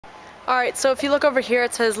Alright, so if you look over here,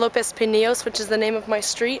 it says Lopez Pineos, which is the name of my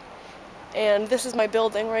street. And this is my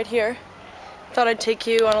building right here. Thought I'd take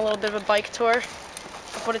you on a little bit of a bike tour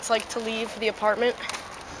of what it's like to leave the apartment.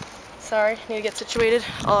 Sorry, need to get situated.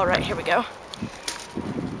 Alright, here we go.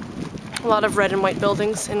 A lot of red and white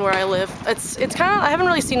buildings in where I live. It's kind of, I haven't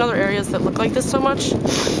really seen other areas that look like this so much.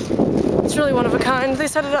 It's really one of a kind. They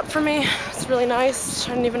set it up for me. It's really nice. I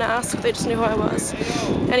didn't even ask. They just knew who I was.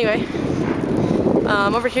 Anyway,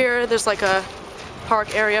 over here there's like a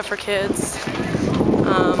park area for kids.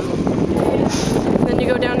 Then you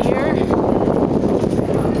go down here.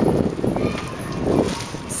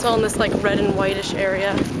 Still in this like red and whitish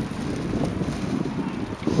area.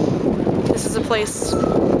 This is a place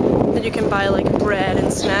that you can buy like bread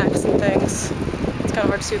and snacks and things. It's kind of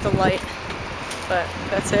hard to see with the light, but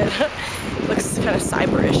that's it. It looks kind of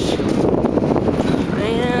cyberish.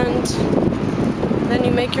 And then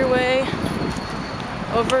you make your way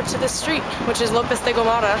over to this street, which is Lopez de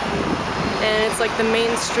Gomara, and it's like the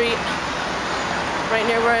main street right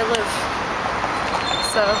near where I live.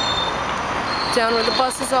 So down where the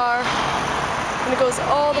buses are, and it goes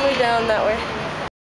all the way down that way.